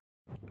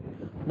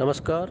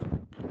नमस्कार।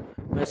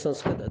 मैं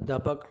संस्कृत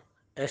अध्यापक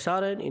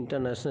SRN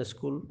international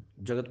school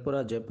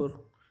Jagatpura Jaipur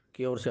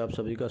की ओर से आप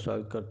सभी का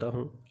स्वागत करता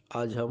हूं।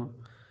 आज हम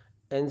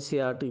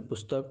NCERT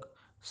पुस्तक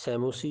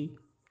सैमूसी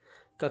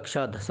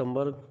कक्षा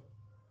दिसंबर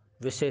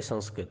विषय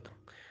संस्कृत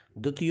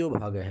द्वितीय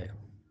भाग है।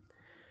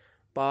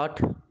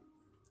 पाठ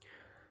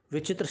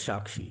विचित्र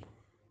साक्षी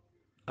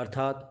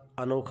अर्थात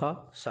अनोखा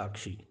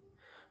साक्षी।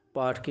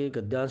 पाठ के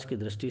गद्यांश की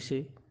दृष्टि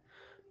से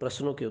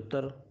प्रश्नों के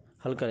उत्तर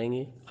हल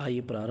करेंगे।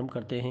 आइए प्रारंभ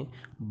करते हैं।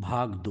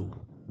 भाग 2।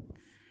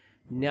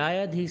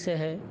 न्यायाधीश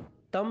है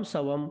तम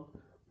शवम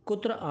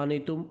कुत्र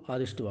आनेतुम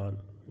आदिष्टवान।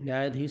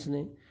 न्यायाधीश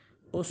ने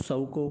उस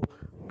शव को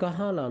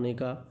कहाँ लाने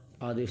का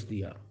आदेश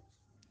दिया।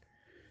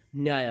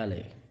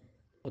 न्यायालय,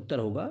 उत्तर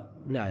होगा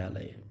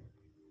न्यायालय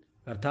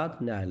अर्थात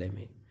न्यायालय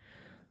में।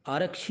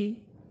 आरक्षी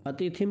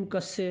अतिथिम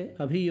कस्य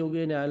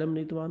अभियोगे न्यायालयम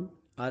नीतवान।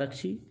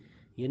 आरक्षी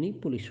यानी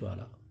पुलिस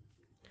वाला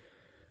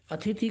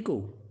अतिथि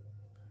को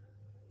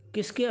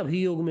किसके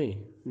अभियोग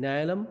में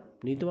न्यायालयम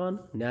नीतवान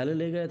न्यायालय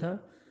ले गया था,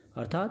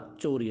 अर्थात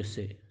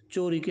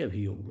चोरी के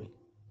अभियोग में।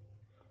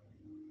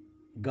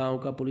 गांव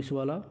का पुलिस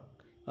वाला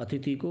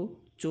अतिथि को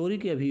चोरी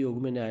के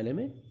अभियोग में न्यायालय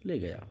में ले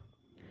गया।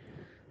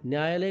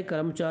 न्यायालय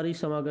कर्मचारी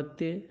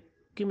समागत्य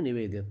किम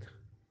निवेदित।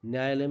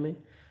 न्यायालय में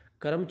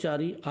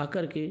कर्मचारी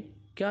आकर के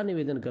क्या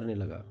निवेदन करने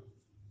लगा।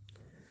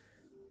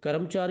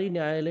 कर्मचारी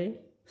न्यायालय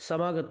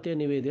समागत्य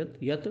निवेदित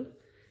यत्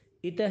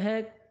इतः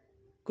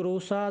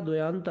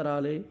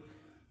क्रोशाद्वयान्तराले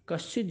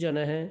कश्चित्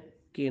जनः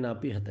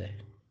केनापि हतः।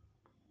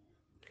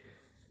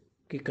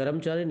 कि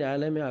कर्मचारी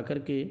न्यायालय में आकर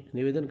के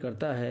निवेदन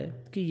करता है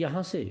कि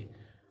यहाँ से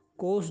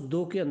कोष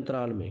 2 के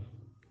अंतराल में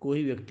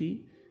कोई व्यक्ति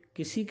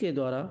किसी के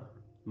द्वारा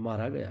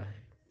मारा गया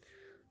है।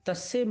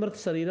 तस्य मृत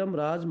शरीरम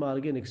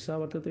राजमार्गे निक्षा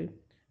वर्तते।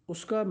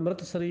 उसका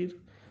मृत शरीर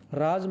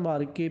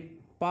राजमार्ग के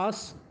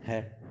पास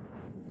है।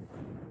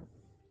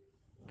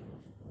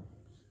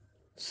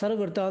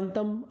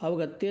 सर्ववृत्तान्तं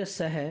अवगत्य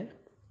सह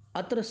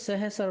अत्र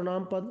सह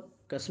सर्वनाम पद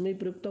कस्मै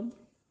प्रयुक्तम।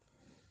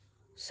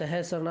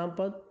 सह सर्वनाम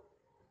पद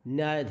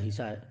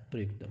न्यायाधीशाय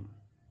प्रयुक्तम।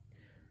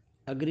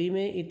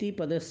 अग्रिमे इति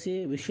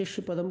पदस्य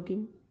विशेष्य पदम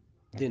किम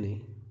दिने।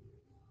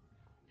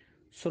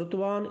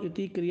 श्रुतवान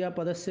इति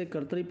क्रियापदस्य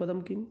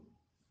कर्तृपदम किम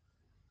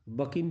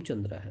बकिम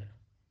चंद्र है।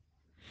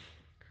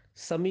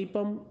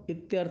 समीपम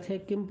इत्यर्थे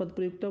किम पद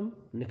प्रयुक्तम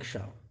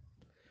निक्षा।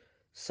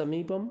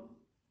 समीपम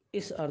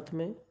इस अर्थ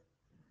में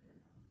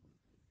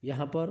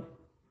यहाँ पर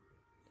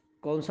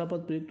कौन सा पद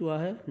प्रयुक्त हुआ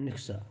है,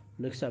 निक्षा।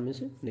 निक्षा में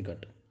से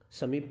निकट,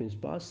 समीप मीन्स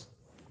पास।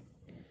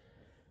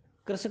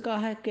 कृषका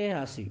है कै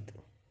आसीत।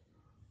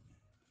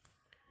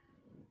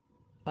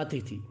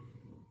 अतिथि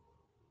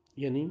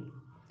यानी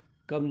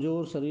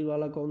कमजोर शरीर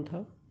वाला कौन था,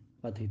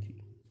 अतिथि।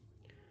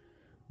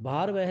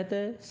 भार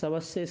वहते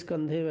शवस्य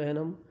स्कंधे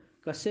वहनम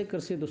कस्य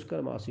कृषि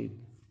दुष्कर्म आसीत।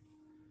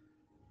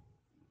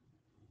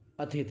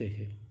 अतिथि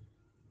है।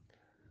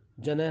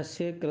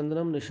 जनस्य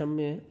क्रंदनम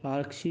निशम्य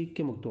आरक्षी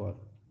के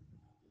मुक्तवान।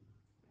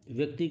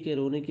 व्यक्ति के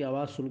रोने की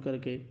आवाज़ सुनकर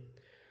के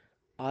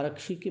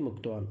आरक्षी के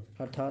मुक्तवान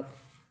अर्थात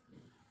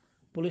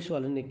पुलिस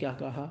वाले ने क्या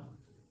कहा।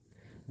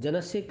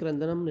 जनस्य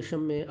क्रंदनम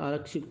निशम्य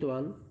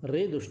आरक्षितवान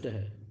रे दुष्ट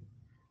है।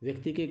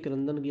 व्यक्ति के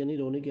क्रंदन यानी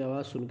रोने की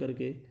आवाज़ सुनकर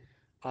के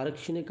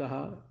आरक्षी ने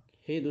कहा,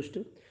 हे दुष्ट,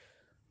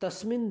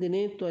 तस्मिन्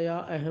दिने त्वया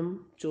अहम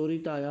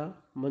चोरिताया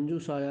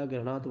मंजूषाया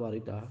गृहणात्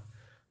वारिता।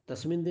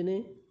 तस्मिन्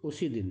दिने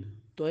उसी दिन,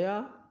 त्वया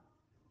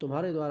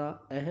तुम्हारे द्वारा,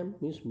 अहम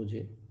मीन्स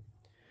मुझे,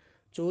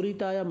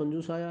 चोरिताया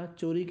मंजूषाया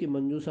चोरी की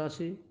मंजूषा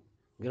से,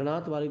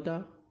 गृहणात् वारिता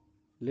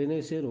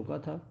लेने से रोका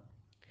था।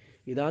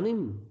 इदानीम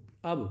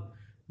अब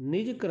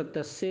निज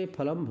कृत्यस्य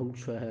फलम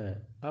भुंक्ष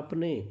है।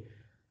 अपने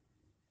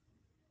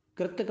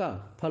कृत्य का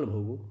फल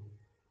भोगो।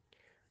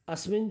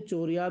 अस्मिन्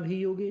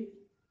चोर्याभियोगे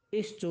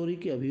इस चोरी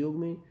के अभियोग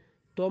में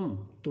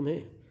तुम्हें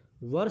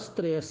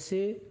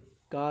वर्षत्रयस्य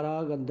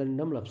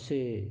कारादंडम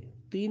लप्से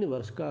 3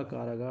 वर्ष का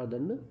कारागार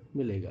दंड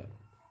मिलेगा।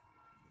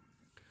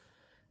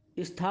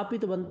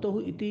 स्थापितवन्तौ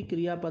इति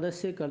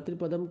क्रियापदस्य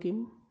कर्तृपदम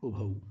किम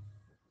उभौ।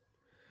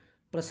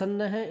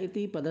 प्रसन्न है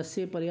इति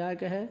पदस्य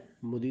पर्यायक है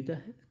मुदित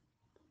है।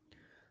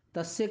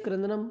 तस्य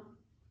क्रंदनम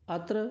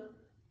अत्र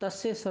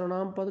तस्य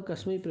सर्वनाम पद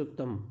कस्मै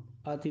प्रयुक्तम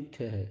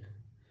आतिथ्य है।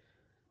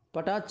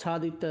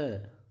 पटाच्छादित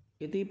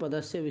इति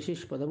पदस्य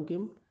विशेष पदम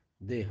किम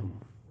देहम।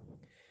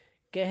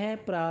 कह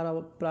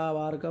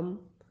प्रावारकम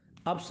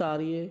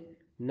अपसार्य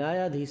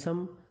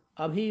न्यायाधीशम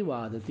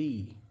अभिवादती।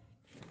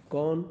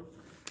 कौन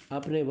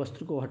अपने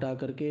वस्त्र को हटा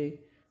करके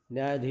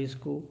न्यायाधीश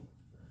को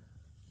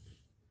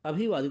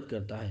अभिवादित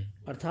करता है,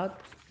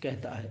 अर्थात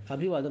कहता है,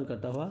 अभिवादन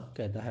करता हुआ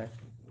कहता है,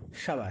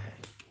 शवा है।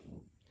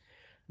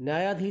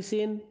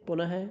 न्यायाधीशेन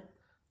पुनः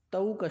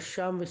तौ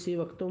कस्याम विषय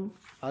वक्तुम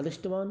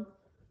आदिष्टवान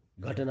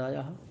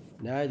घटनाया।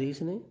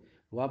 न्यायाधीश ने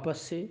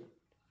वापस से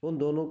उन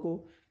दोनों को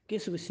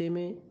किस विषय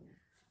में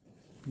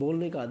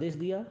बोलने का आदेश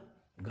दिया,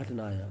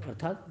 घटनाया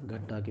अर्थात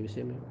घटना के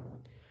विषय में।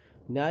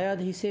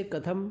 न्यायाधीशे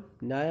कथम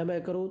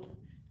न्यायमय करोत।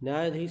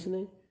 न्यायाधीश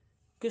ने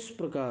किस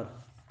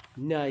प्रकार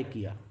न्याय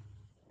किया।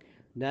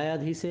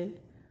 न्यायाधीशे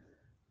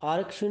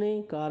आरक्षिणे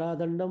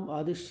कारादंडम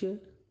आदिश्य।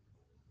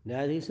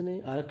 न्यायाधीश ने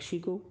आरक्षी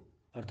को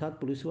अर्थात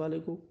पुलिस वाले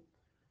को,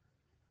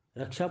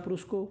 रक्षा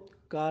पुरुष को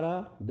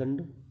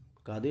कारादंड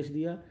का आदेश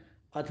दिया।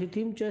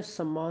 अतिथिम च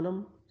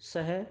सम्मानम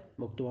सह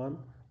मुक्तवान,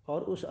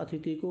 और उस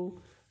अतिथि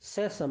को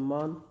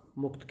ससम्मान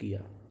मुक्त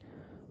किया।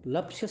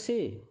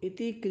 लप्स्यसे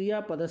इति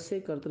क्रियापदस्य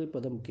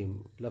कर्तृपदम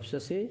किम,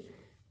 लप्स्यसे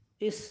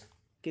इस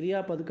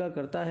क्रियापद का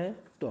कर्ता है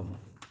त्वम।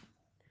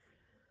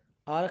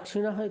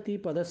 आरक्षिणः इति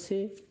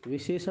पदस्य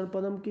विशेषण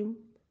पदम किम,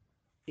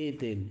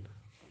 एतेन।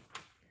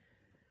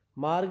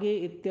 मार्गे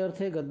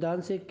इत्यर्थे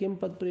गद्यांशे किम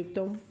पद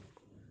प्रयुक्तम,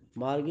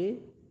 मार्गे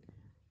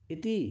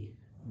इति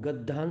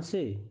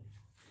गद्यांशे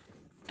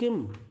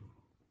किम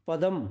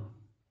पदम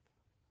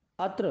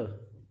अत्र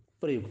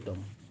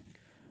प्रयुक्तम।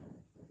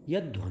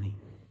 यद्ध्वनि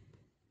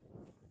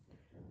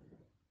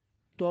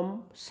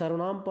त्वं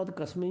सर्वनाम पद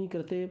कस्मै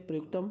कृते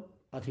प्रयुक्तम,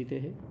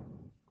 अतिथेः।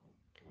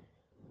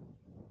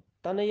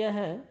 तनयः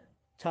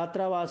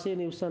छात्रावासे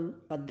निवसन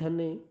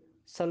अध्ययने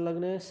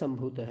संलग्ने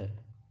संभूतः।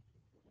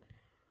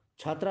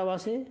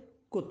 छात्रावासे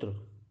कुत्र,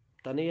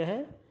 तनयः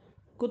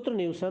कुत्र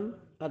निवसन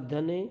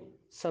अध्ययने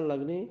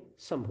संलग्ने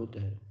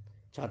संभूतः।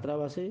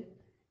 छात्रावासे,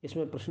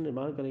 इसमें प्रश्न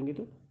निर्माण करेंगे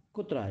तो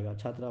कुत्र आएगा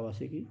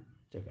छात्रावासे की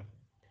जगह।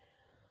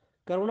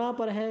 करुणा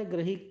पर है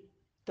गृही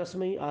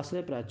तस्मै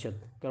आश्रय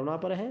प्राच्यत, करुणा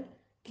पर है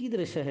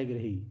कीदृश है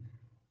गृही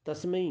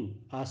तस्मै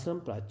आश्रम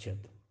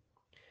प्राच्यत।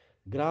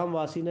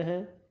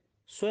 ग्रामवासिनः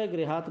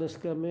स्वगृहात्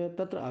निष्क्रम्य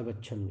तत्र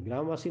आगच्छन्,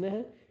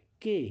 ग्रामवासिनः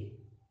के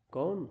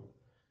कौन,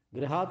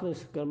 गृहात्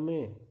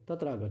निष्क्रम्य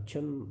तत्र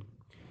आगच्छन्।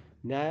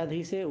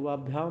 न्यायाधीशे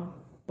उभाभ्यां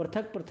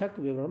पृथक पृथक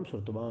विवरणं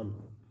श्रुतवान्,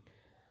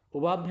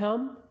 उभाभ्यां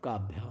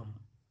काभ्यां,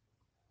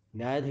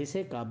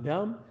 न्यायाधीशे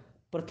काभ्यां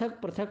पृथक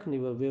पृथक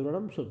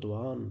विवरणं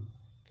श्रुतवान्।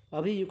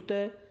 अभियुक्त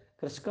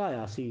कृषकाय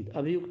आसीत्,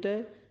 अभियुक्त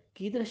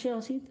कीदृश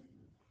आसीत्।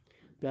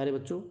 प्यारे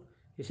बच्चों,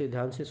 इसे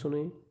ध्यान से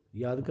सुने,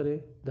 याद करें।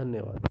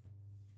 धन्यवाद।